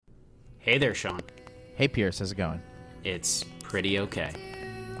Hey there, Sean. Hey, Pierce, how's it going? It's pretty okay.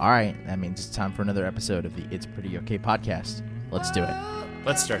 All right, that means it's time for another episode of the It's Pretty Okay podcast. Let's do it.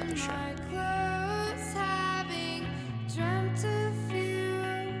 Let's start the show.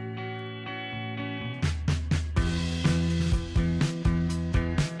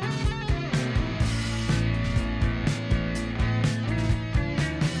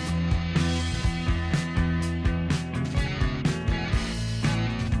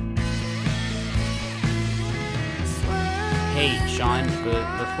 Hey, Sean,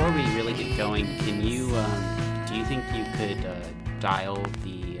 before we really get going, can you, do you think you could dial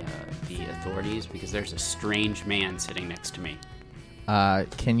the authorities? Because there's a strange man sitting next to me.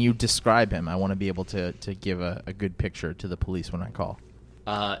 Can you describe him? I want to be able to give a good picture to the police when I call.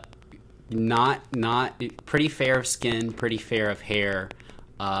 Not pretty fair of skin, pretty fair of hair.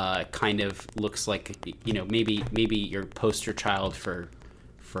 Kind of looks like, you know, maybe your poster child for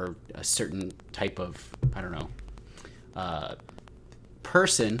a certain type of, I don't know,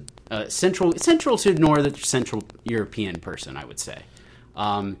 person, central to Northern Central European person, I would say.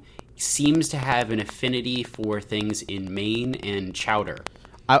 Seems to have an affinity for things in Maine and Chowder.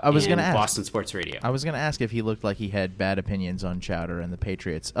 I was going to ask Boston Sports Radio. I was going to ask if he looked like he had bad opinions on Chowder and the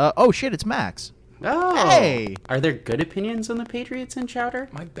Patriots. Oh shit, it's Max. Oh, hey! Are there good opinions on the Patriots and Chowder?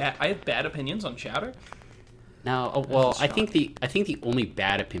 I have bad opinions on Chowder. No, well, I think the only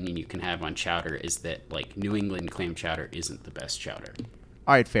bad opinion you can have on Chowder is that, like, New England clam chowder isn't the best chowder.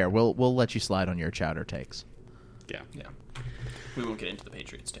 All right, fair. We'll let you slide on your Chowder takes. Yeah. We won't get into the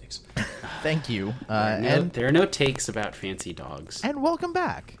Patriots takes. Thank you. There are no takes about fancy dogs. And welcome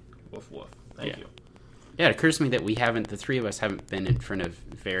back. Woof woof. Thank you. Yeah, it occurs to me that the three of us haven't been in front of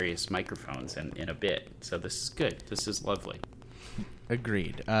various microphones in a bit, so this is good. This is lovely.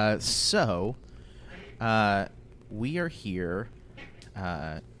 Agreed. We are here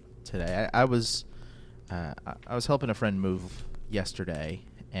today. I was helping a friend move yesterday,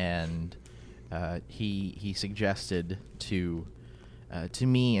 and he suggested to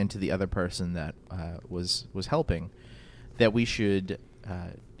me and to the other person that was helping that we should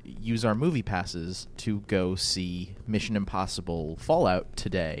use our movie passes to go see Mission Impossible Fallout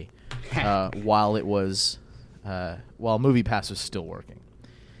today, while Movie Pass was still working.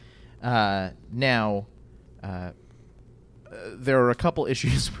 Now, there are a couple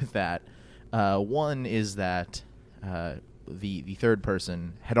issues with that. One is that the third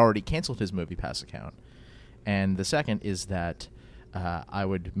person had already canceled his MoviePass account, and the second is that I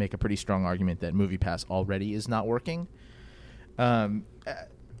would make a pretty strong argument that MoviePass already is not working.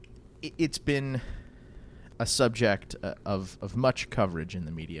 It's been a subject of much coverage in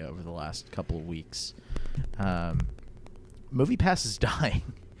the media over the last couple of weeks. MoviePass is dying.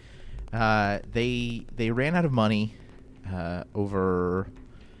 They ran out of money over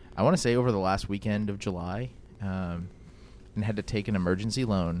the last weekend of July, and had to take an emergency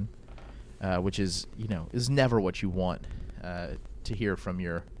loan, which is never what you want to hear from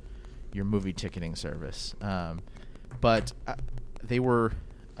your movie ticketing service. But they were,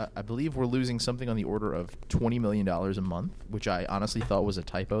 I believe, we're losing something on the order of $20 million a month, which I honestly thought was a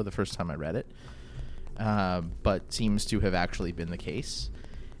typo the first time I read it, but seems to have actually been the case.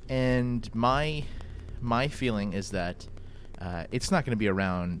 And my feeling is that it's not going to be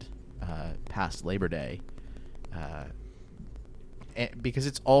around past Labor Day, because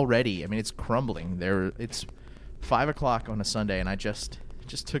it's already. I mean, it's crumbling. It's 5:00 on a Sunday, and I just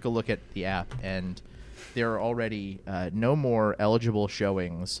took a look at the app, and there are already no more eligible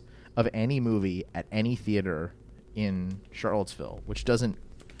showings of any movie at any theater in Charlottesville, which doesn't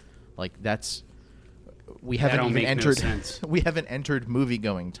that's. We haven't even entered. We haven't entered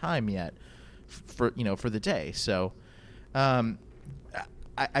movie-going time yet for the day. So, I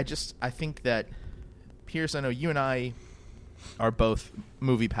think that, Pierce, I know you and I are both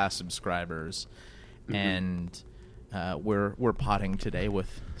MoviePass subscribers, mm-hmm. and we're potting today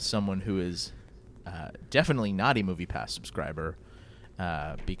with someone who is definitely not a MoviePass subscriber.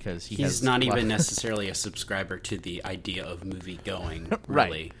 Because he's not even necessarily a subscriber to the idea of movie going,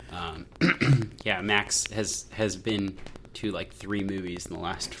 really. Right. Yeah, Max has been to like 3 movies in the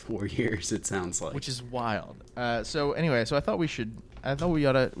last 4 years, it sounds like. Which is wild. So anyway, I thought we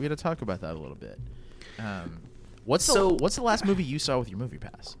ought to talk about that a little bit. What's the last movie you saw with your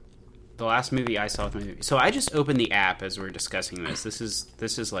MoviePass? The last movie I saw with my movie. So I just opened the app as we're discussing this. This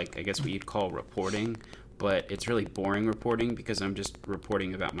is like, I guess what you'd call reporting. But it's really boring reporting because I'm just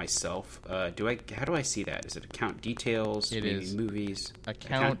reporting about myself. How do I see that? Is it account details? It maybe is movies.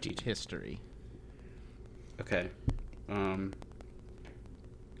 Account history. Okay. I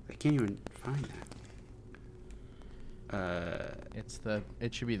can't even find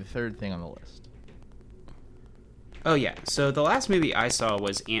It should be the third thing on the list. Oh yeah. So the last movie I saw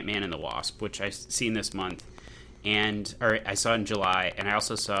was Ant-Man and the Wasp, which I've seen this month, or I saw in July, and I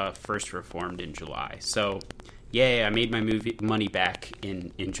also saw First Reformed in July. So, yay! I made my movie money back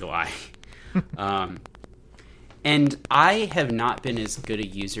in July. And I have not been as good a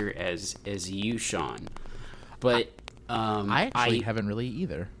user as you, Sean. But I actually haven't really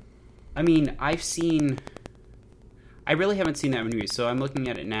either. I mean, I really haven't seen that many movies, so I'm looking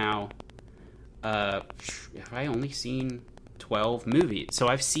at it now. Have I only seen 12 movies? So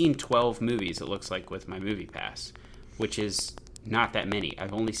I've seen 12 movies, it looks like, with my Movie Pass, which is not that many.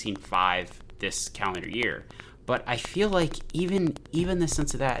 I've only seen 5 this calendar year. But I feel like even the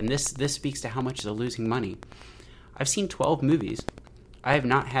sense of that, and this speaks to how much they're losing money. I've seen 12 movies. I've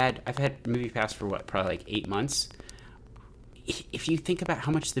had Movie Pass for probably like 8 months. If you think about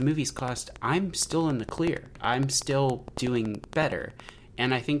how much the movies cost, I'm still in the clear. I'm still doing better.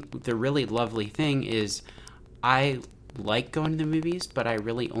 And I think the really lovely thing is I like going to the movies, but I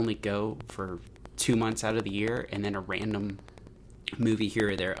really only go for 2 months out of the year and then a random movie here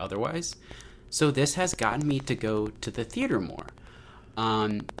or there otherwise. So this has gotten me to go to the theater more.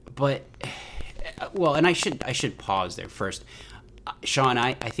 But, well, and I should pause there first. Sean,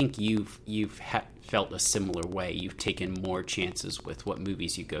 I think you've felt a similar way. You've taken more chances with what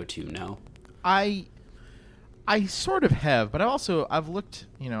movies you go to, no? I sort of have, but I've looked,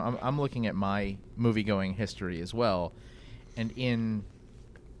 I'm looking at my movie-going history as well, and in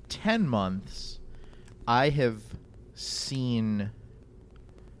 10 months, I've seen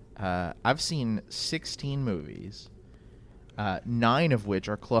 16 movies, 9 of which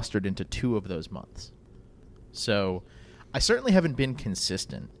are clustered into 2 of those months. So I certainly haven't been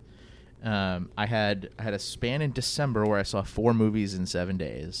consistent. I had a span in December where I saw 4 movies in 7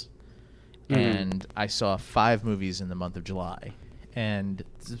 days. And I saw 5 movies in the month of July, and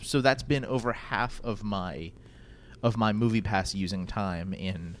so that's been over half of my Movie Pass using time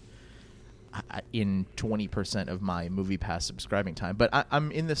in 20% of my Movie Pass subscribing time. But I'm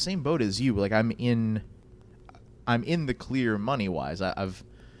in the same boat as you. Like I'm in the clear money wise. I've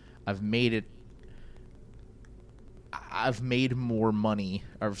made it. I've made more money,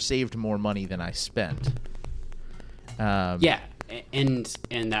 or I've saved more money than I spent. Yeah, and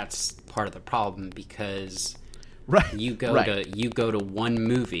that's part of the problem, because right. you go to one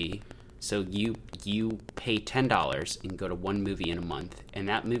movie, so you pay $10 and go to one movie in a month, and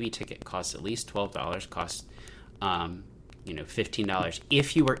that movie ticket costs at least $12, costs $15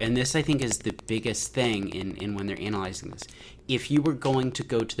 if you were, and this I think is the biggest thing in when they're analyzing this. If you were going to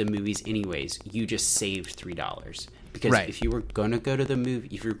go to the movies anyways, you just saved $3, because right. if you were going to go to the movie,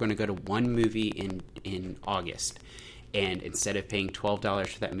 if you're going to go to one movie in August, and instead of paying $12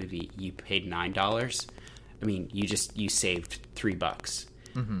 for that movie, you paid $9. I mean, you saved $3.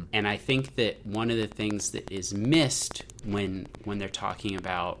 Mm-hmm. And I think that one of the things that is missed when they're talking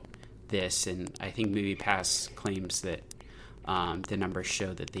about this, and I think MoviePass claims that the numbers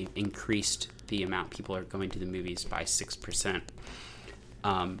show that they've increased the amount people are going to the movies by 6%.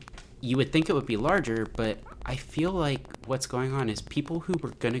 You would think it would be larger, but I feel like what's going on is people who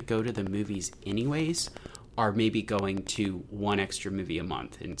were going to go to the movies anyways are maybe going to one extra movie a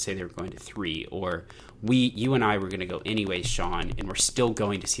month, and say they were going to 3, or you and I were going to go anyways, Sean, and we're still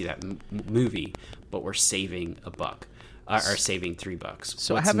going to see that movie, but we're saving $1, or saving $3.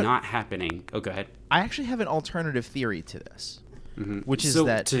 So what's not happening? Oh, go ahead. I actually have an alternative theory to this, which is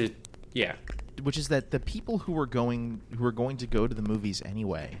which is that the people who are going to go to the movies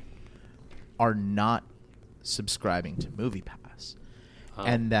anyway are not subscribing to MoviePass.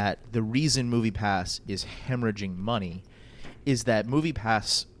 And that the reason MoviePass is hemorrhaging money is that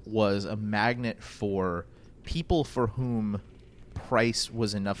MoviePass was a magnet for people for whom price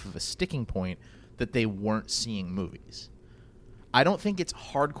was enough of a sticking point that they weren't seeing movies. I don't think it's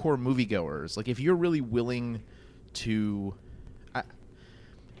hardcore moviegoers. Like, if you're really willing to...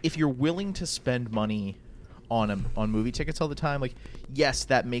 if you're willing to spend money on movie tickets all the time, like, yes,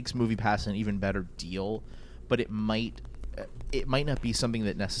 that makes MoviePass an even better deal, but it might not be something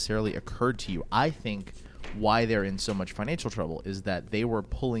that necessarily occurred to you. I think why they're in so much financial trouble is that they were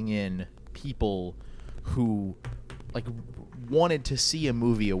pulling in people who like wanted to see a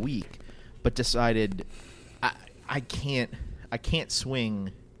movie a week, but decided I can't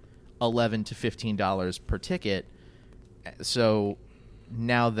swing $11 to $15 per ticket. So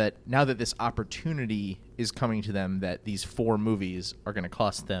now that this opportunity is coming to them, that these 4 movies are going to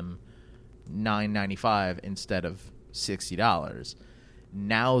cost them $9.95 instead of $60,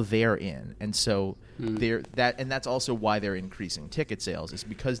 now they're in, and so that's also why they're increasing ticket sales, is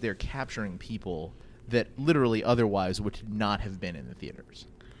because they're capturing people that literally otherwise would not have been in the theaters.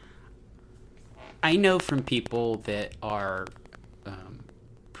 I know from people that are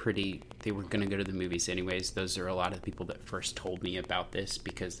they were going to go to the movies anyways. Those are a lot of the people that first told me about this,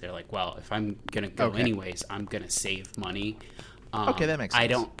 because they're like, well, if I'm going to go anyways, I'm going to save money. Okay, that makes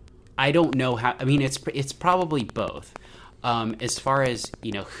sense. I don't know how. I mean, it's probably both. As far as,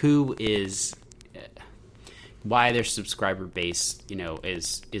 who is why their subscriber base,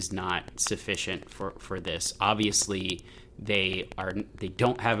 is not sufficient for this. Obviously, they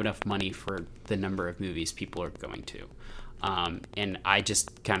don't have enough money for the number of movies people are going to. And I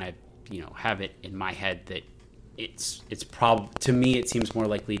just kind of, have it in my head that it's to me, it seems more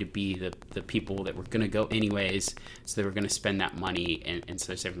likely to be the people that were going to go anyways, so they were going to spend that money, and so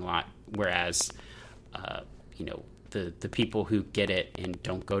they're saving a lot. Whereas, the people who get it and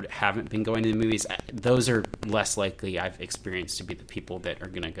haven't been going to the movies, those are less likely, I've experienced, to be the people that are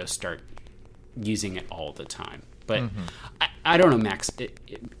going to go start using it all the time. But I don't know, Max.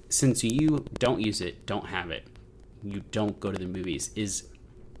 Since you don't use it, don't have it, you don't go to the movies, is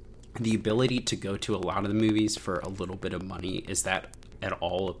the ability to go to a lot of the movies for a little bit of money, is that at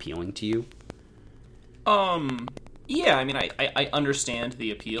all appealing to you? Yeah, I mean, I understand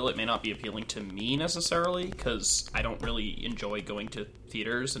the appeal. It may not be appealing to me necessarily, because I don't really enjoy going to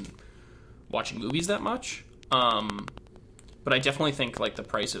theaters and watching movies that much. But I definitely think, like, the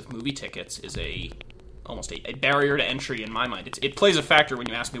price of movie tickets is almost a barrier to entry in my mind. It plays a factor when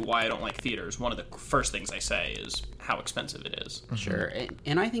you ask me why I don't like theaters. One of the first things I say is how expensive it is. Sure.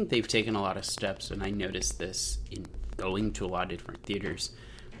 And I think they've taken a lot of steps, and I noticed this in going to a lot of different theaters.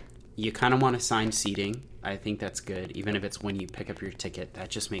 You kind of want assigned seating. I think that's good. Even if it's when you pick up your ticket, that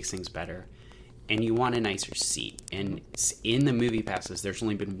just makes things better. And you want a nicer seat. And in the movie passes, there's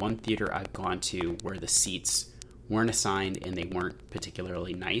only been one theater I've gone to where the seats weren't assigned and they weren't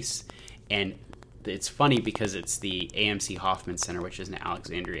particularly nice. And it's funny because it's the AMC Hoffman Center, which is in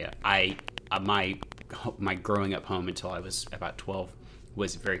Alexandria. My growing up home until I was about 12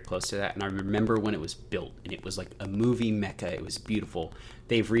 was very close to that, and I remember when it was built, and it was like a movie mecca. It was beautiful.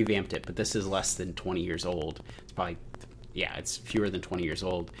 They've revamped it, but this is less than 20 years old. It's probably, it's fewer than 20 years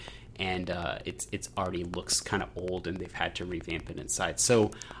old, and it's already looks kind of old, and they've had to revamp it inside.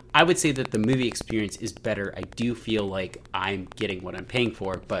 So I would say that the movie experience is better. I do feel like I'm getting what I'm paying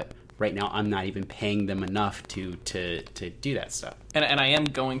for, but right now I'm not even paying them enough to do that stuff. And I am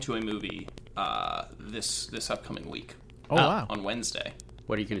going to a movie this upcoming week. Oh, wow. On Wednesday.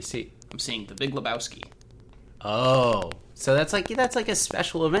 What are you going to see? I'm seeing The Big Lebowski. Oh, so that's like a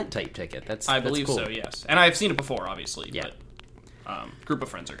special event type ticket. I believe cool. so, yes. And I've seen it before, obviously. Yeah. But group of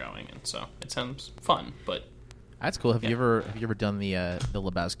friends are going, and so it sounds fun. But that's cool. Have you ever done the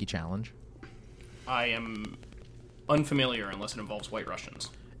Lebowski challenge? I am unfamiliar unless it involves White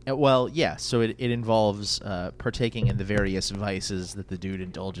Russians. Well, yeah. So it involves partaking in the various vices that the dude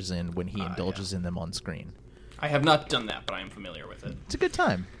indulges in when he indulges in them on screen. I have not done that, but I am familiar with it. It's a good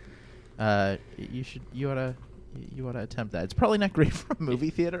time. You ought to attempt that. It's probably not great for a movie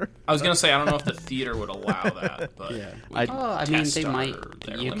theater. I was gonna say I don't know if the theater would allow that, but I mean, they might.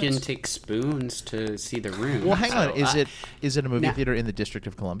 You can take spoons to see the room. Well, hang on. Is it a movie theater in the District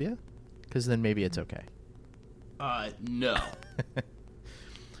of Columbia? Because then maybe it's okay. No.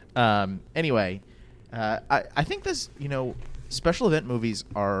 Anyway, I think this, special event movies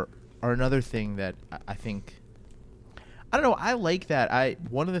are another thing that I think, I don't know, I like that.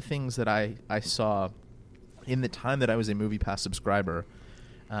 One of the things that I saw in the time that I was a MoviePass subscriber,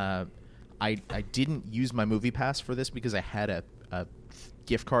 I didn't use my MoviePass for this because I had a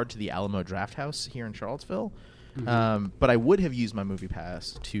gift card to the Alamo Drafthouse here in Charlottesville. Mm-hmm. But I would have used my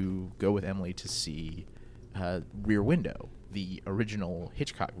MoviePass to go with Emily to see Rear Window, the original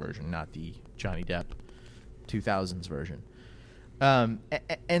Hitchcock version, not the Johnny Depp 2000s version.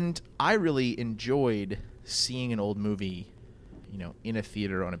 And I really enjoyed seeing an old movie, in a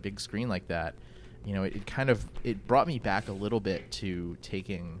theater on a big screen like that. It brought me back a little bit to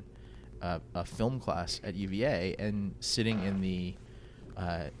taking a film class at UVA and sitting in the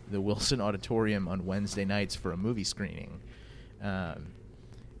Wilson Auditorium on Wednesday nights for a movie screening.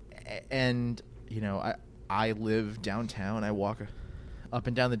 I live downtown. I walk up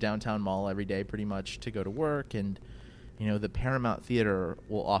and down the downtown mall every day pretty much to go to work, and the Paramount Theater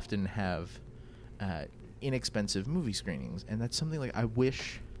will often have inexpensive movie screenings, and that's something like I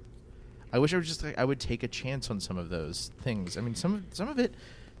wish I was just like I would take a chance on some of those things. I mean, some of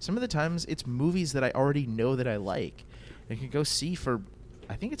the times it's movies that I already know that I like, and can go see for,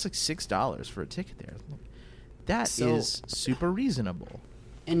 I think it's like $6 for a ticket there. That is super reasonable.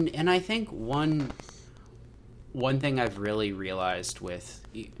 And I think one thing I've really realized with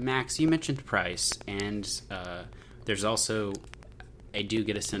Max, you mentioned price, and there's also, I do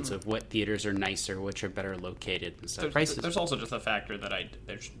get a sense of what theaters are nicer, which are better located and stuff. There's also just the factor that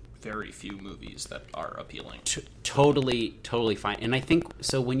there's very few movies that are appealing. Totally fine. And I think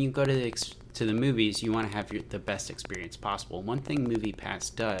so. When you go to the movies, you want to have the best experience possible. One thing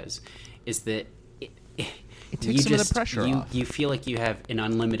MoviePass does is that it takes some of the pressure off. You feel like you have an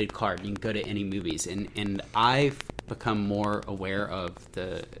unlimited card. You can go to any movies, and I've become more aware of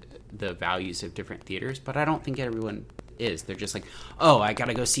the values of different theaters, but I don't think everyone is. They're just like, oh, I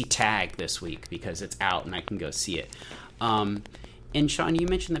gotta go see Tag this week because it's out and I can go see it. And Sean, you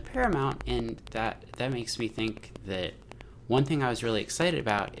mentioned the Paramount, and that makes me think that one thing I was really excited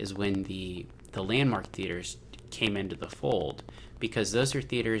about is when the Landmark theaters came into the fold, because those are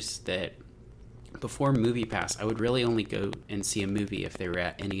theaters that before MoviePass, I would really only go and see a movie if they were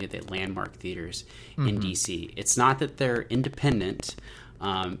at any of the Landmark theaters in DC. It's not that they're independent.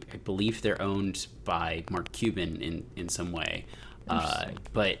 I believe they're owned by Mark Cuban in some way.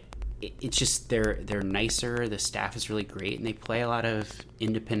 But it's just they're nicer. The staff is really great, and they play a lot of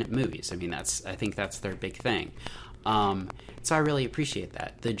independent movies. I mean, I think that's their big thing. So I really appreciate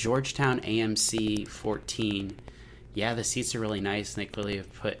that. The Georgetown AMC 14. Yeah, the seats are really nice, and they clearly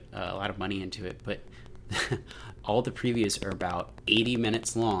have put a lot of money into it, but all the previews are about 80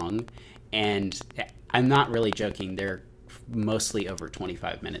 minutes long, and I'm not really joking. They're mostly over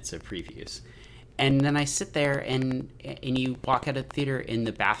 25 minutes of previews. And then I sit there, and you walk out of the theater, and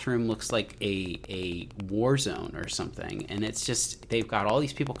the bathroom looks like a war zone or something, and it's just, they've got all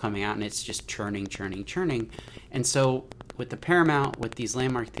these people coming out, and it's just churning. And so with the Paramount, with these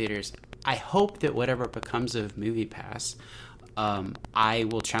Landmark theaters, I hope that whatever becomes of MoviePass, I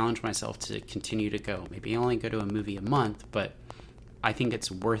will challenge myself to continue to go. Maybe only go to a movie a month, but I think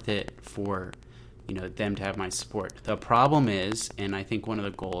it's worth it for them to have my support. The problem is, and I think one of the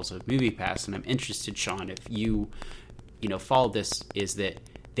goals of MoviePass, and I'm interested, Sean, if you followed this, is that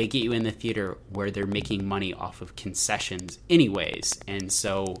they get you in the theater where they're making money off of concessions anyways. And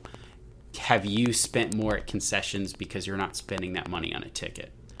so have you spent more at concessions because you're not spending that money on a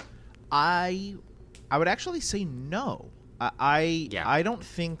ticket? I would actually say no. I don't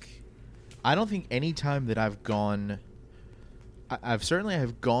think any time that I've gone,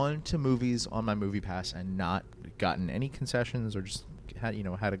 I've gone to movies on my MoviePass and not gotten any concessions or just had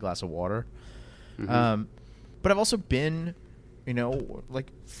a glass of water. Mm-hmm. But I've also been,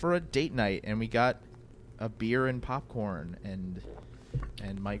 like for a date night, and we got a beer and popcorn, and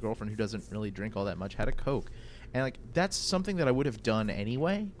my girlfriend, who doesn't really drink all that much, had a Coke, and like that's something that I would have done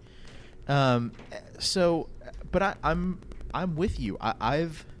anyway. But I'm with you.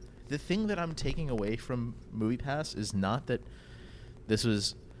 The thing that I'm taking away from MoviePass is not that this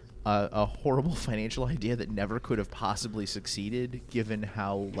was a horrible financial idea that never could have possibly succeeded, given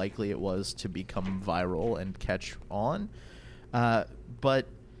how likely it was to become viral and catch on. But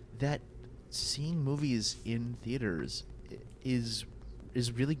that seeing movies in theaters is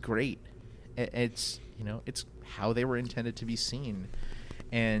really great. It's how they were intended to be seen,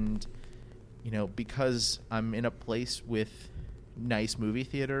 and because I'm in a place with nice movie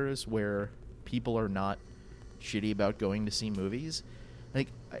theaters where people are not shitty about going to see movies, like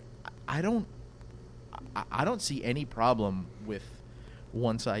I don't see any problem with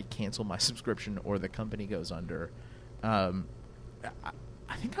once I cancel my subscription or the company goes under. I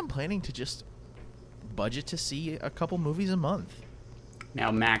think I'm planning to just budget to see a couple movies a month. Now,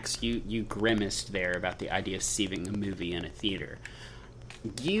 Max, you grimaced there about the idea of seeing a movie in a theater.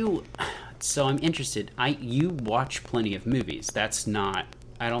 So I'm interested. You watch plenty of movies.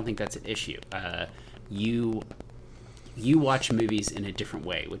 I don't think that's an issue. You watch movies in a different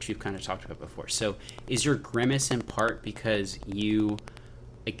way, which you've kind of talked about before. So is your grimace in part because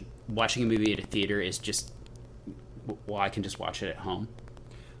watching a movie at a theater is just, well, I can just watch it at home?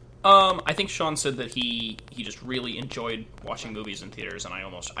 I think Sean said that he just really enjoyed watching movies in theaters, and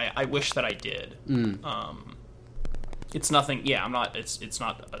I wish that I did. It's nothing. Yeah, I'm not. It's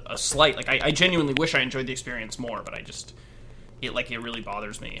not a slight. Like I genuinely wish I enjoyed the experience more, but it really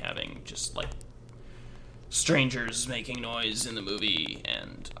bothers me having just like strangers making noise in the movie,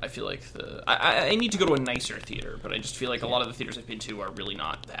 and I feel like I need to go to a nicer theater, but I just feel like a lot of the theaters I've been to are really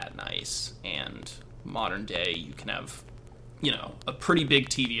not that nice. And modern day, you can have a pretty big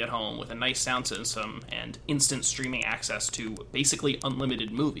TV at home with a nice sound system and instant streaming access to basically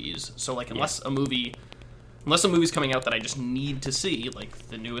unlimited movies. So like unless a movie's coming out that I just need to see, like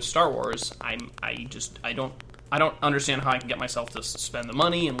the newest Star Wars, I don't understand how I can get myself to spend the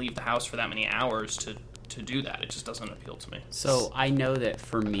money and leave the house for that many hours to to do that. It just doesn't appeal to me. So I know that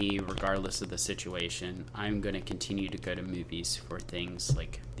for me, regardless of the situation, I'm going to continue to go to movies for things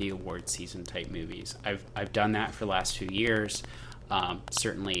like the award season type movies. I've done that for the last 2 years.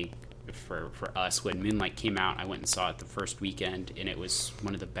 Certainly for us, when Moonlight came out, I went and saw it the first weekend, and it was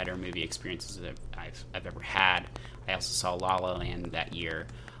one of the better movie experiences that I've ever had. I also saw La La Land that year.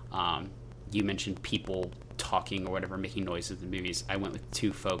 You mentioned people talking or whatever, making noises in the movies. I went with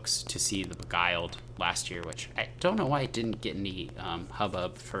 2 folks to see The Beguiled last year, which I don't know why it didn't get any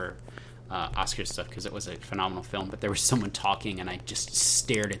hubbub for Oscar stuff, because it was a phenomenal film, but there was someone talking and I just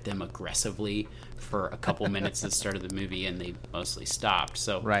stared at them aggressively for a couple minutes at the start of the movie, and they mostly stopped.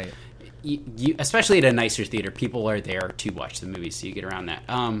 So Right. You, especially at a nicer theater, people are there to watch the movie, so you get around that.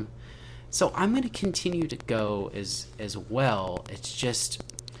 So I'm going to continue to go as well. It's just,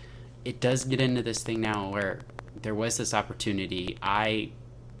 it does get into this thing now where there was this opportunity.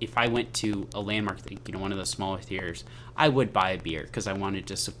 If I went to a Landmark, one of those smaller theaters, I would buy a beer because I wanted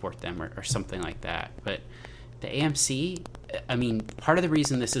to support them or something like that. But the AMC, I mean, part of the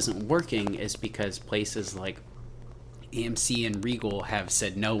reason this isn't working is because places like AMC and Regal have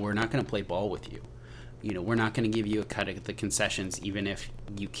said, no, we're not going to play ball with you. We're not going to give you a cut at the concessions, even if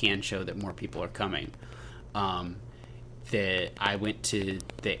you can show that more people are coming. I went to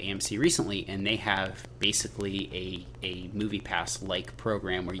the AMC recently, and they have basically a movie pass like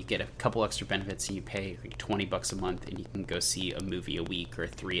program where you get a couple extra benefits and you pay like $20 a month and you can go see a movie a week or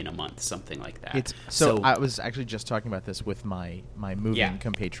 3 in a month, something like that. So I was actually just talking about this with my moving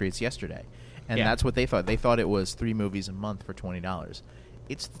compatriots yesterday, and that's what they thought. They thought it was 3 movies a month for $20.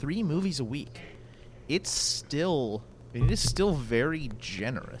 It's 3 movies a week. It is still very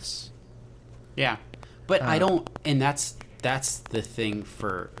generous. Yeah. But I don't, and that's the thing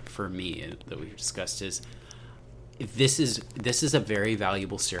for me that we've discussed is this is a very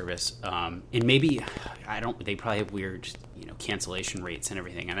valuable service, and maybe they probably have weird cancellation rates and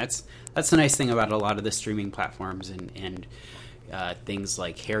everything, and that's the nice thing about a lot of the streaming platforms and things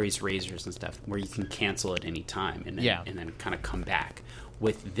like Harry's Razors and stuff, where you can cancel at any time and then kind of come back.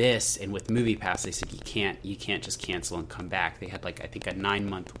 With this and with MoviePass, they said you can't just cancel and come back. They had I think a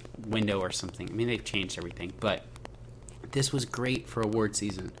 9-month window or something. I mean, they've changed everything, but this was great for award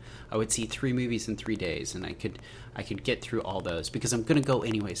season. I would see 3 movies in 3 days, and I could get through all those because I'm going to go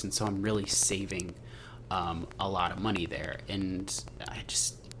anyways, and so I'm really saving a lot of money there. And I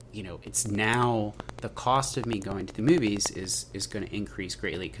just it's now the cost of me going to the movies is going to increase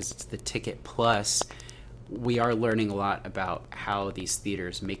greatly because it's the ticket plus. We are learning a lot about how these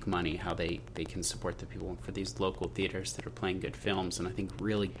theaters make money, how they can support the people for these local theaters that are playing good films, and I think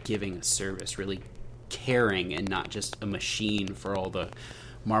really giving a service, really caring, and not just a machine for all the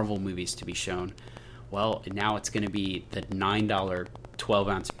Marvel movies to be shown. Well, now it's going to be the $9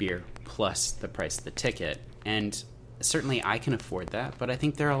 12-ounce beer plus the price of the ticket, and certainly I can afford that, but I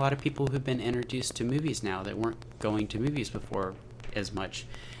think there are a lot of people who've been introduced to movies now that weren't going to movies before as much,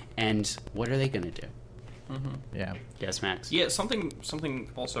 and what are they going to do? Mm-hmm. Yeah. Yes, Max. Yeah, something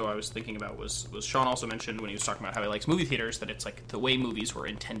also I was thinking about was Sean also mentioned when he was talking about how he likes movie theaters that it's like the way movies were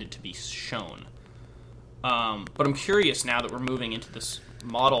intended to be shown. But I'm curious now that we're moving into this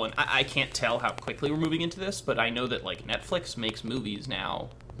model, and I can't tell how quickly we're moving into this, but I know that Netflix makes movies now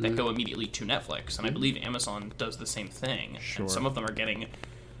that go immediately to Netflix, and I believe Amazon does the same thing. Sure. And some of them are getting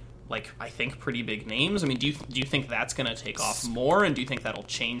I think pretty big names. I mean, do you think that's going to take off more, and do you think that'll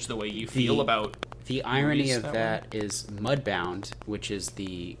change the way you feel about the irony of that is Mudbound, which is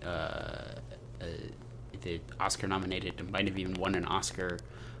the Oscar nominated and might have even won an Oscar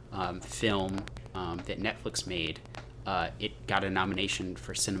film that Netflix made. It got a nomination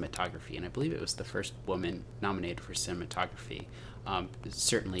for cinematography, and I believe it was the first woman nominated for cinematography.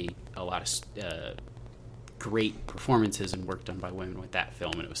 Certainly a lot of great performances and work done by women with that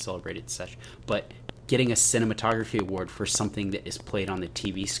film, and it was celebrated as such. But getting a cinematography award for something that is played on the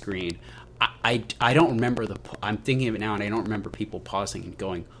TV screen, I don't remember I'm thinking of it now, and I don't remember people pausing and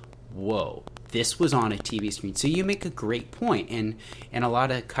going, whoa, this was on a TV screen. So you make a great point, and a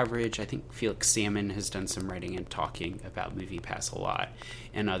lot of coverage. I think Felix Salmon has done some writing and talking about MoviePass a lot,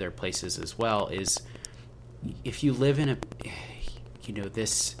 and other places as well, is if you live in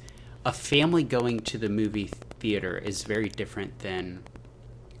a family going to the movie theater is very different than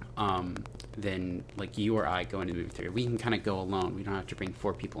like you or I going to the movie theater. We can kind of go alone. We don't have to bring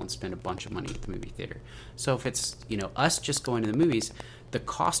 4 people and spend a bunch of money at the movie theater. So if it's us just going to the movies, the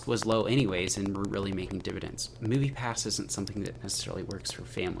cost was low anyways, and we're really making dividends. MoviePass isn't something that necessarily works for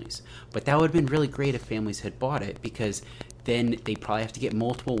families, but that would have been really great if families had bought it, because then they probably have to get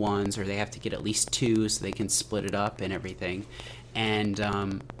multiple ones, or they have to get at least 2 so they can split it up and everything. And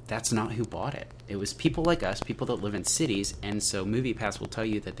that's not who bought it. It was people like us, people that live in cities, and so MoviePass will tell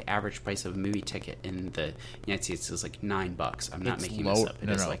you that the average price of a movie ticket in the United States is like $9. I'm not making this up.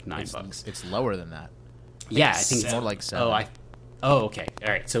 It's like $9. It's lower than that. Yeah, I think it's more like 7. Oh, okay. All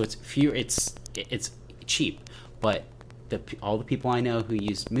right. So it's few. It's cheap, but all the people I know who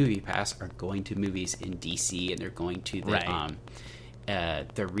use MoviePass are going to movies in DC, and they're going to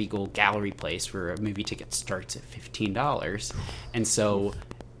the Regal Gallery place where a movie ticket starts at $15, and so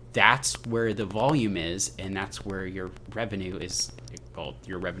that's where the volume is, and that's where your revenue is. Well,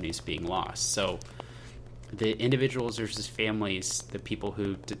 your revenue is being lost. So the individuals versus families, the people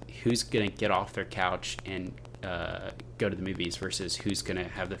who's going to get off their couch and go to the movies versus who's going to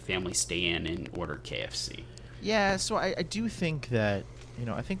have the family stay in and order KFC. Yeah, so I do think that,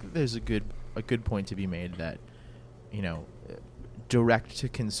 I think that there's a good point to be made that, direct to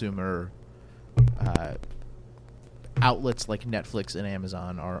consumer outlets like Netflix and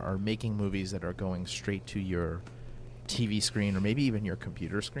Amazon are making movies that are going straight to your TV screen or maybe even your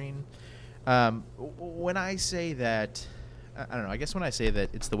computer screen. When I say that, I don't know, I guess when I say that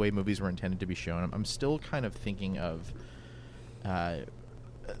it's the way movies were intended to be shown, I'm still kind of thinking of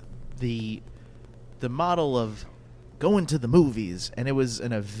the model of going to the movies, and it was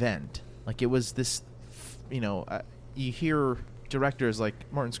an event. Like, it was this, you hear directors like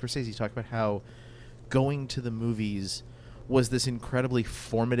Martin Scorsese talk about how going to the movies was this incredibly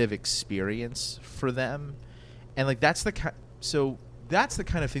formative experience for them. And, like, that's the kind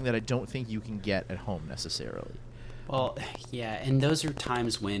of thing that I don't think you can get at home necessarily. Well, yeah, and those are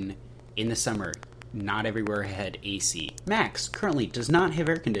times when, in the summer, not everywhere had AC. Max currently does not have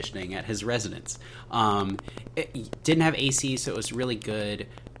air conditioning at his residence. It didn't have AC, so it was really good.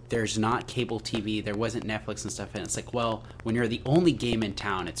 There's not cable TV. There wasn't Netflix and stuff. And it's like, well, when you're the only game in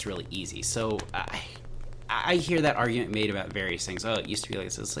town, it's really easy. So I hear that argument made about various things. Oh, it used to be like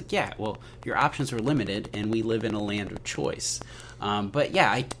this. It's like, yeah, well, your options were limited, and we live in a land of choice. But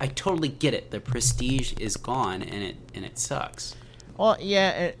yeah, I totally get it. The prestige is gone, and it sucks. Well,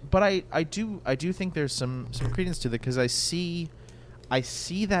 yeah, but I do think there's some credence to that, because I see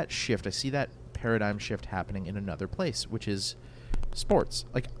that shift. I see that paradigm shift happening in another place, which is sports.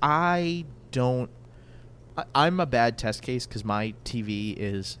 Like, I'm a bad test case because my TV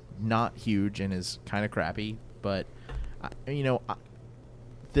is not huge and is kind of crappy, but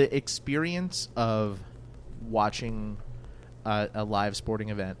the experience of watching a live sporting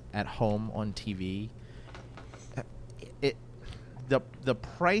event at home on TV, the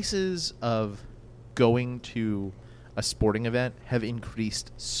prices of going to a sporting event have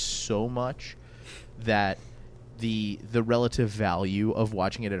increased so much that the relative value of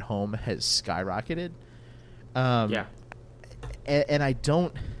watching it at home has skyrocketed. Yeah, and I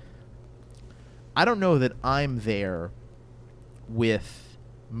don't know that I'm there with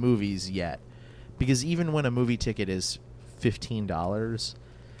movies yet, because even when a movie ticket is $15,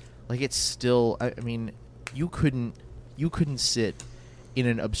 like, it's still, I mean, you couldn't sit in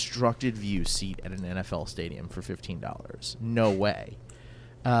an obstructed view seat at an NFL stadium for $15. No way.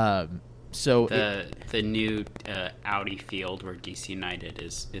 So the new Audi Field where DC United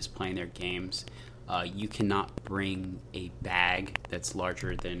is playing their games, you cannot bring a bag that's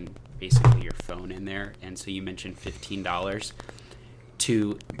larger than basically your phone in there. And so you mentioned $15.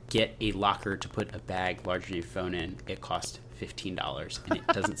 To get a locker to put a bag larger than your phone in, it costs $15, and it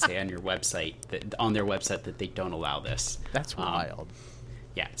doesn't say on their website that they don't allow this. That's wild.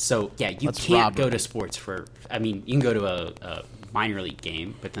 Yeah. So yeah, you can't go to sports for. I mean, you can go to a minor league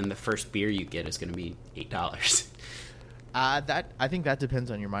game, but then the first beer you get is going to be $8. I think that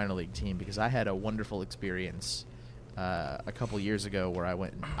depends on your minor league team, because I had a wonderful experience a couple years ago where I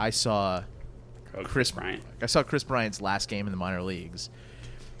went and I saw Chris Bryant. I saw Chris Bryant's last game in the minor leagues,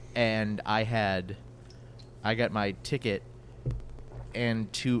 and I got my ticket and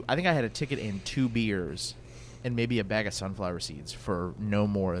I think I had a ticket and 2 beers and maybe a bag of sunflower seeds for no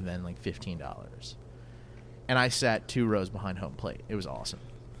more than like $15. And I sat 2 rows behind home plate. It was awesome.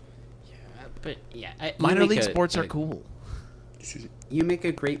 Yeah, but yeah, minor league sports are cool. You make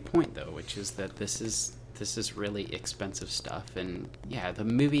a great point, though, which is that this is really expensive stuff, and yeah, the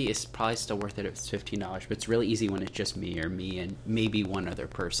movie is probably still worth it if it's $15, but it's really easy when it's just me and maybe one other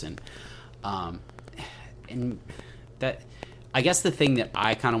person. And that, I guess the thing that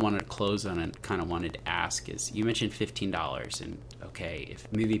I kind of wanted to close on and kind of wanted to ask is, you mentioned $15, and okay, if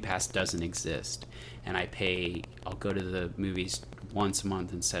MoviePass doesn't exist, and I'll go to the movies once a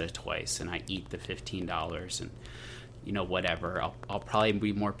month instead of twice, and I eat the $15, and whatever, I'll probably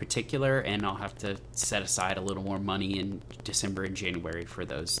be more particular, and I'll have to set aside a little more money in December and January for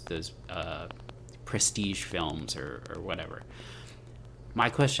those prestige films or whatever. my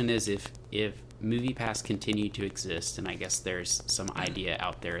question is, if MoviePass continued to exist, and I guess there's some idea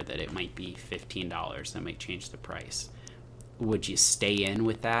out there that it might be $15, that might change the price, would you stay in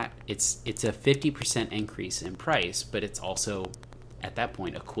with that? It's a 50% increase in price, but it's also at that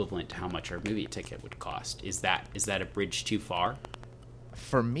point equivalent to how much our movie ticket would cost. Is that a bridge too far?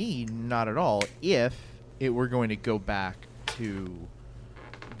 For me, not at all. If it were going to go back to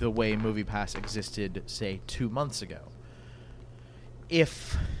the way MoviePass existed, say, 2 months ago.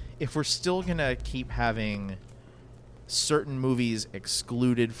 If we're still going to keep having certain movies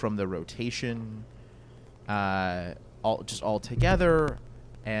excluded from the rotation altogether,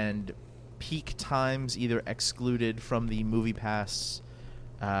 and peak times either excluded from the MoviePass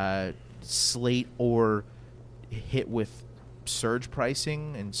slate or hit with surge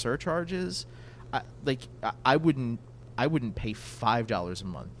pricing and surcharges, I wouldn't pay $5 a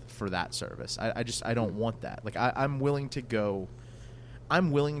month for that service. I don't want that. Like I'm willing to go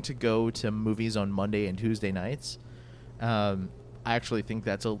to movies on Monday and Tuesday nights. I actually think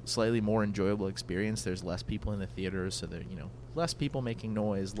that's a slightly more enjoyable experience. There's less people in the theaters, so there less people making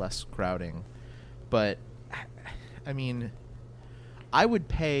noise, less crowding. But I mean, I would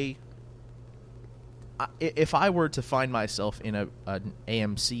pay if I were to find myself in an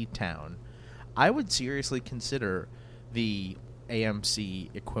AMC town. I would seriously consider the AMC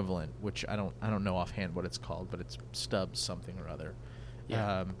equivalent, which I don't know offhand what it's called, but it's Stubbs something or other.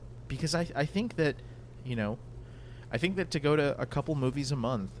 Yeah. Because I think that I think that to go to a couple movies a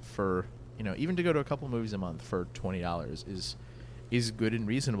month for even to go to a couple movies a month for $20 is good and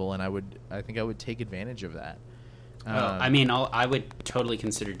reasonable, and I think I would take advantage of that. I mean, I would totally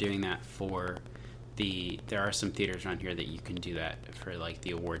consider doing that for there are some theaters around here that you can do that for, like,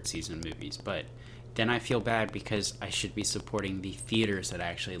 the award season movies, but then I feel bad because I should be supporting the theaters that I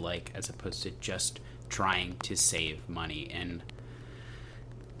actually like, as opposed to just trying to save money. And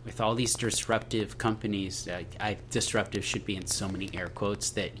with all these disruptive companies, disruptive should be in so many air quotes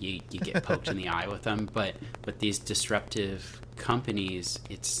that you get poked in the eye with them, but these disruptive companies,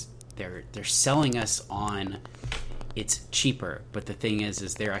 they're selling us on it's cheaper, but the thing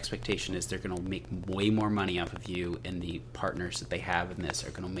is their expectation is they're going to make way more money off of you, and the partners that they have in this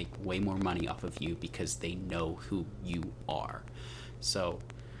are going to make way more money off of you because they know who you are. So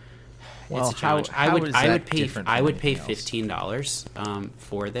well, it's a challenge. I would pay $15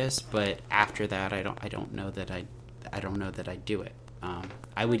 for this, but after that, I don't know that I'd do it.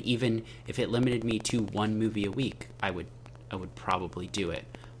 I would, even if it limited me to one movie a week, I would probably do it.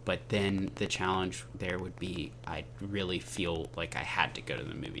 But then the challenge there would be I'd really feel like I had to go to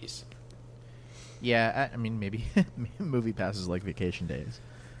the movies. Yeah, I mean, maybe movie passes like vacation days.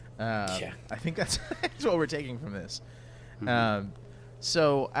 Yeah. I think that's what we're taking from this. Mm-hmm.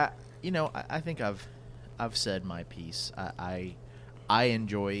 So, I think I've said my piece. I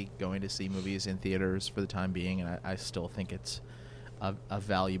enjoy going to see movies in theaters for the time being, and I still think it's a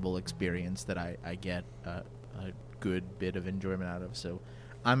valuable experience that I get a good bit of enjoyment out of. So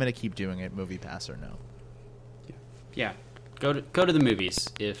I'm going to keep doing it, MoviePass or no. Yeah. Go to the movies.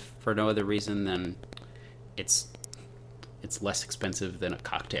 If for no other reason than it's less expensive than a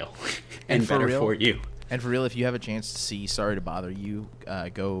cocktail and better for you. And for real, if you have a chance to see Sorry to Bother You,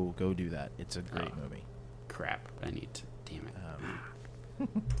 go do that. It's a great movie. Crap. I need to. Damn it.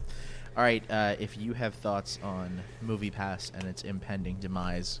 All right. If you have thoughts on MoviePass and its impending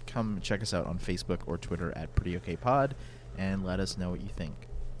demise, come check us out on Facebook or Twitter at PrettyOkPod and let us know what you think.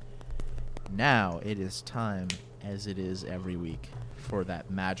 Now it is time, as it is every week, for that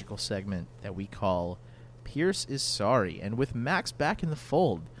magical segment that we call Pierce is Sorry. And with Max back in the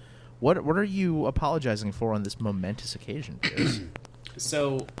fold, what are you apologizing for on this momentous occasion, Pierce?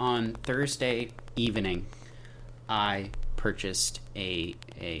 So on Thursday evening, I purchased a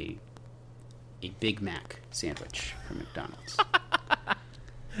Big Mac sandwich from McDonald's.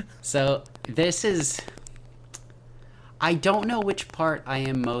 So this is... I don't know which part I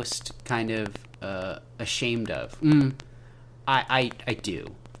am most kind of ashamed of. I do.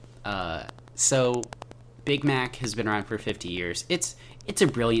 So Big Mac has been around for 50 years. It's a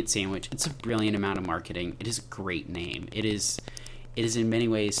brilliant sandwich. It's a brilliant amount of marketing. It is a great name. It is in many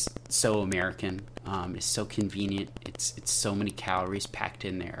ways so American. It's so convenient. It's so many calories packed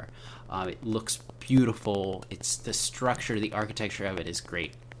in there. It looks beautiful. It's the structure, the architecture of it is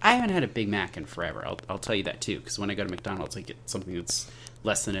great. I haven't had a Big Mac in forever. I'll tell you that too, because when I go to McDonald's, I get something that's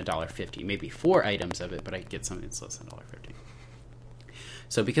less than $1.50. Maybe 4 items of it, but I get something that's less than $1.50.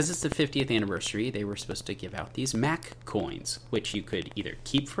 So because it's the 50th anniversary, they were supposed to give out these Mac coins, which you could either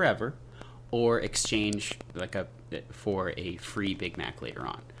keep forever or exchange for a free Big Mac later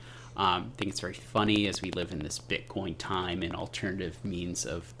on. I think it's very funny as we live in this Bitcoin time and alternative means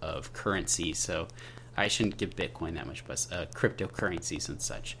of currency. So I shouldn't give Bitcoin that much buzz, cryptocurrencies and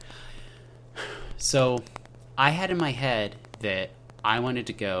such. So I had in my head that I wanted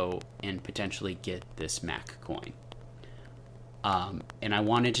to go and potentially get this Mac coin. And I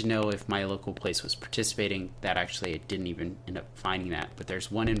wanted to know if my local place was participating. That actually, I didn't even end up finding that. But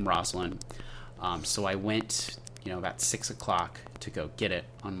there's one in Roslyn. So I went, about 6 o'clock to go get it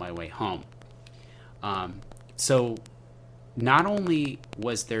on my way home. So not only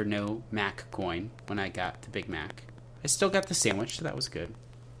was there no Mac coin when I got the Big Mac, I still got the sandwich, so that was good.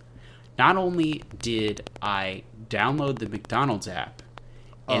 Not only did I download the McDonald's app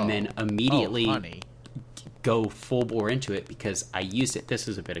and then immediately go full bore into it because I used it. This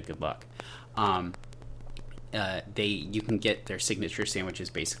is a bit of good luck. You can get their signature sandwiches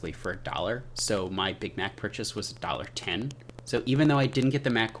basically for $1. So my Big Mac purchase was $1.10. So even though I didn't get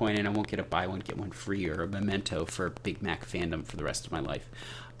the Mac coin and I won't get a buy one get one free or a memento for Big Mac fandom for the rest of my life,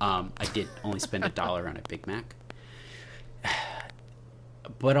 I did only spend $1 on a Big Mac.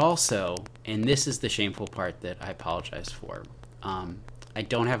 But also, and this is the shameful part that I apologize for, I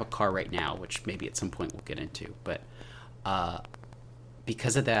don't have a car right now, which maybe at some point we'll get into. But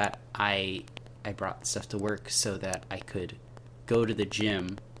because of that, I brought stuff to work so that I could go to the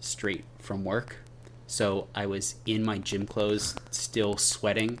gym straight from work. So I was in my gym clothes, still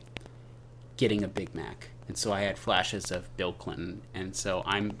sweating, getting a Big Mac. And so I had flashes of Bill Clinton. And so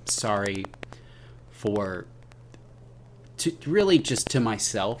I'm sorry really just to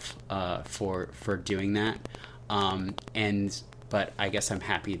myself for doing that. But I guess I'm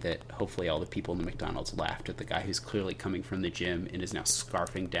happy that hopefully all the people in the McDonald's laughed at the guy who's clearly coming from the gym and is now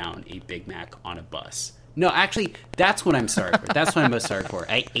scarfing down a Big Mac on a bus. No, actually, that's what I'm sorry for. That's what I'm most sorry for.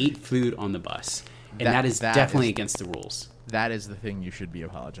 I ate food on the bus, and that is definitely against the rules. That is the thing you should be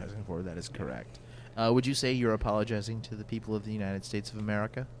apologizing for. That is correct. Would you say you're apologizing to the people of the United States of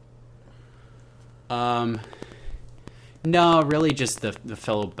America? No, really just the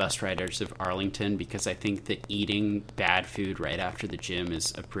fellow bus riders of Arlington, because I think that eating bad food right after the gym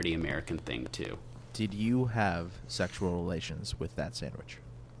is a pretty American thing, too. Did you have sexual relations with that sandwich?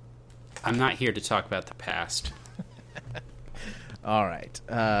 I'm not here to talk about the past. All right.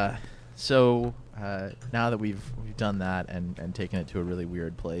 So now that we've done that and taken it to a really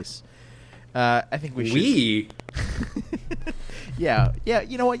weird place, I think we should... Yeah,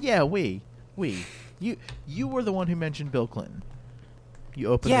 you know what? Yeah, we. You were the one who mentioned Bill Clinton. You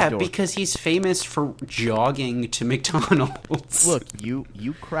opened the door. Yeah, because he's famous for jogging to McDonald's. Look, you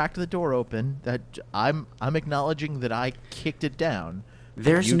cracked the door open. That I'm acknowledging that I kicked it down.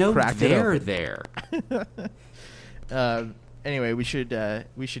 There's no there there. Anyway, we should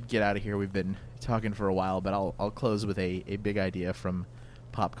get out of here. We've been talking for a while, but I'll close with a big idea from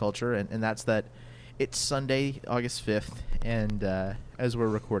pop culture, and that's that it's Sunday, August 5th, and as we're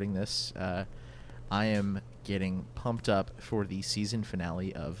recording this, I am getting pumped up for the season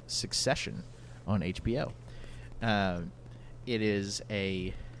finale of Succession on HBO. It is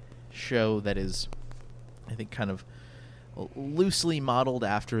a show that is, I think, kind of loosely modeled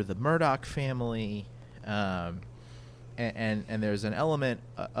after the Murdoch family, and there's an element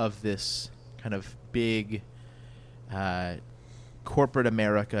of this kind of big corporate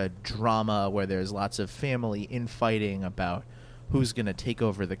America drama where there's lots of family infighting about who's going to take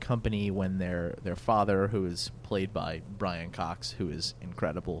over the company when their father, who is played by Brian Cox, who is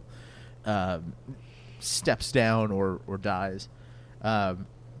incredible, steps down or dies.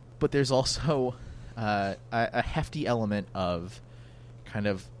 But there's also a hefty element of kind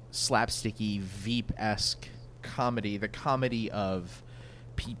of slapsticky, Veep-esque comedy, the comedy of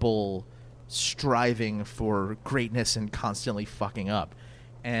people striving for greatness and constantly fucking up.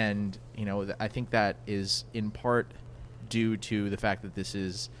 And, I think that is in part due to the fact that this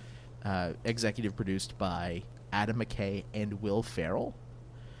is executive produced by Adam McKay and Will Ferrell,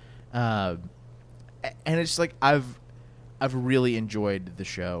 and it's like I've really enjoyed the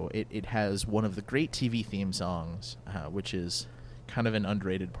show. It has one of the great TV theme songs, which is kind of an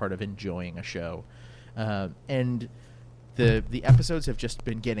underrated part of enjoying a show, and the episodes have just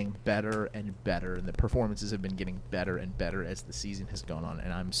been getting better and better, and the performances have been getting better and better as the season has gone on,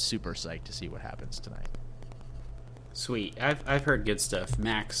 and I'm super psyched to see what happens tonight. Sweet. I've heard good stuff.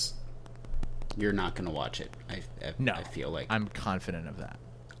 Max, you're not going to watch it. No, I feel like I'm confident of that.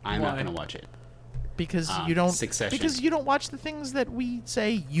 I'm not going to watch it because you don't. Succession. Because you don't watch the things that we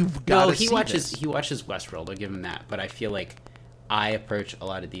say you've got to see. No, he watches Westworld. I'll give him that. But I feel like I approach a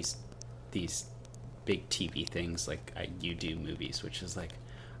lot of these big TV things like you do movies, which is like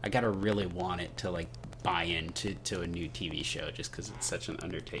I got to really want it to like buy into a new TV show just because it's such an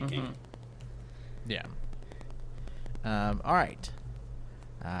undertaking. Yeah. All right.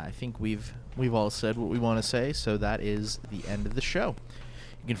 I think we've all said what we want to say, so that is the end of the show.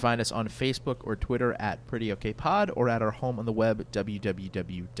 You can find us on Facebook or Twitter at PrettyOkPod or at our home on the web at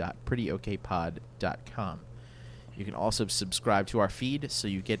www.prettyokpod.com. You can also subscribe to our feed so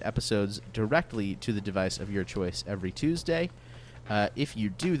you get episodes directly to the device of your choice every Tuesday. If you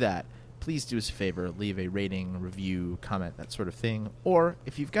do that, please do us a favor, leave a rating, review, comment, that sort of thing. Or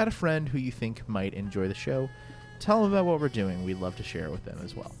if you've got a friend who you think might enjoy the show, tell them about what we're doing. We'd love to share it with them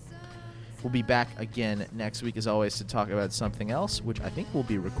as well. We'll be back again next week, as always, to talk about something else, which I think we'll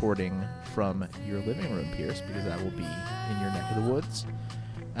be recording from your living room, Pierce, because that will be in your neck of the woods.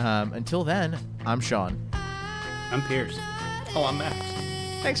 Until then, I'm Sean. I'm Pierce. Oh, I'm Max.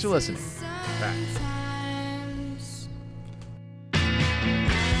 Thanks for listening. Bye.